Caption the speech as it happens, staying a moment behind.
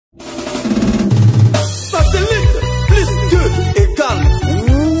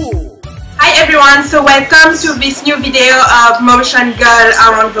everyone, so welcome to this new video of Mauritian Girl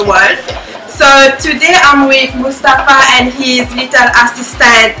Around the World. So today I'm with Mustafa and his little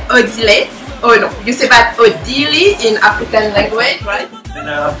assistant Odile. Oh no, you say that Odile in African language, right? And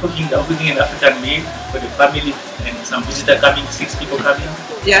I'm cooking an African meal for the family and some visitor coming, 6 people coming.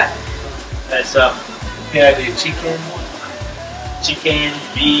 Yeah. So prepare the chicken,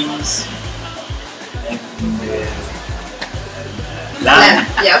 beans, and lamb.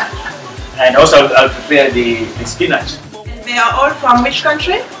 Yeah. And also I'll prepare the spinach. And they are all from which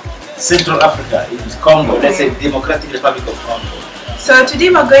country? Central Africa, in Congo, let's say Democratic Republic of Congo. So today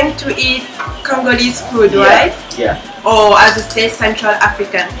we're going to eat Congolese food, right? Yeah. Or as it says, Central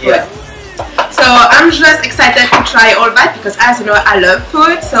African food. Yeah. So I'm just excited to try all that because as you know I love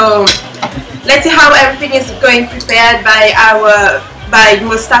food. So let's see how everything is going prepared by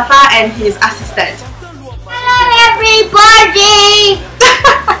Mustafa and his assistant. Hello everybody!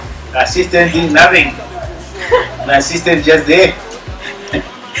 Assistant did nothing. My assistant just there.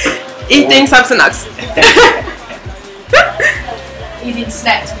 Eating some snacks. Eating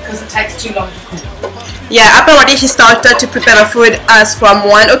snacks because it takes too long to cook. Yeah, apparently he started to prepare the food as from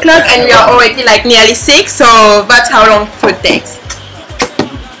 1 o'clock and we are already like nearly 6, so that's how long food takes.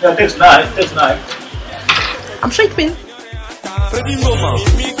 Yeah, it takes night. I'm sure it will.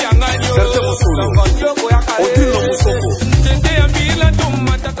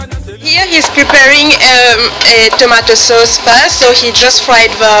 Here he's preparing a tomato sauce first, so he just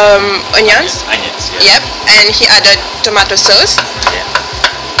fried the onions. Yeah. Yep, and he added tomato sauce. Yeah.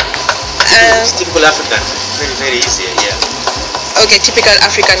 It's typical African. Very, very easy, yeah. Okay, typical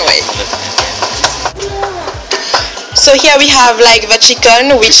African way. So here we have like the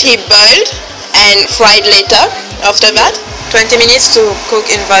chicken which he boiled and fried later. After that, 20 minutes to cook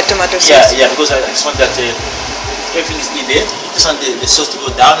in the tomato sauce. Yeah, because I just want that everything is needed. Just want the sauce to go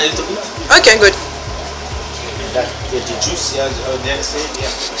down a little bit. Okay, good. That the juice, yeah, then say,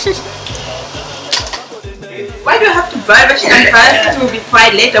 yeah. Why do you have to boil the chicken first to be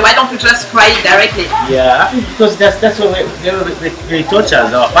fried later? Why don't you just fry it directly? Yeah, because that's what they taught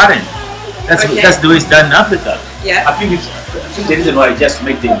us, our parents. That's the way it's done in Africa. Yeah. I think the reason why I just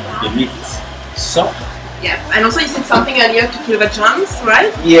make the meat soft. Yeah, and also you said something earlier to kill the germs,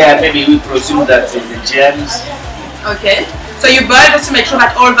 right? Yeah, maybe we presume that the germs. Okay. So you boil just to make sure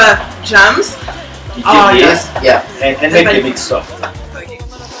that all the germs are yeah, and make the meat soft.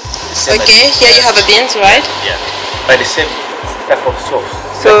 Okay, here you have the beans, right? Yeah, by the same type of sauce.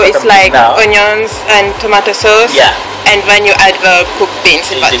 So it's like onions and tomato sauce. Yeah. And then you add the cooked beans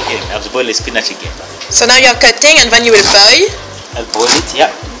in that. I have to boil the spinach again. So now you are cutting and then you will boil. I'll boil it,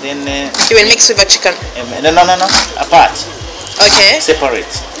 yeah. Then you will mix with the chicken. No, apart. Okay. Separate.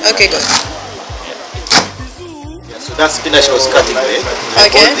 Okay, good. Yeah, so that spinach I was cutting there.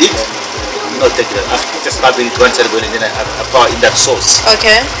 Okay. I boiled it. Not take it. I just add it one side boiling, then I pour in that sauce.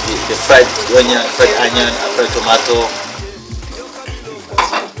 Okay. The fried onion, fried tomato.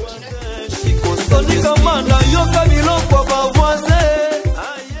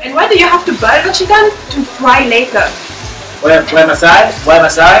 And why do you have to boil the chicken to fry later? Why my side?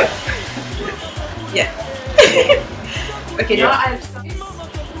 Yeah. Okay, now I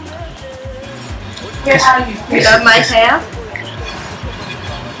Where are you? You love my hair?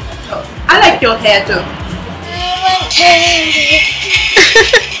 Oh, I like your hair too. I want candy.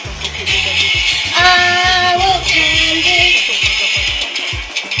 I want candy.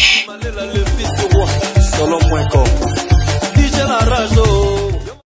 Solo